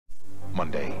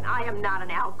Monday. I am not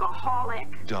an alcoholic.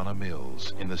 Donna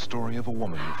Mills in the story of a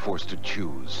woman forced to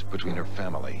choose between her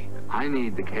family I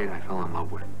need the Kate I fell in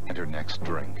love with. and her next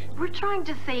drink. We're trying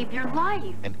to save your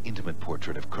life. An intimate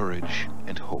portrait of courage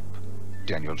and hope.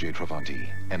 Daniel J. Travanti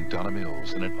and Donna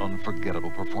Mills in an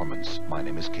unforgettable performance. My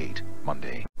Name is Kate.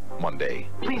 Monday. Monday.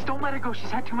 Please don't let her go.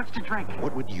 She's had too much to drink.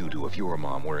 What would you do if your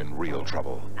mom were in real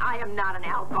trouble? I am not an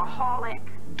alcoholic.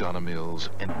 Donna Mills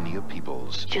and Nia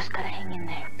Peoples Just gotta hang in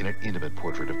there. in an intimate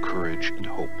portrait of courage and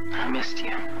hope. I missed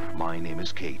you. My Name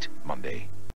is Kate. Monday.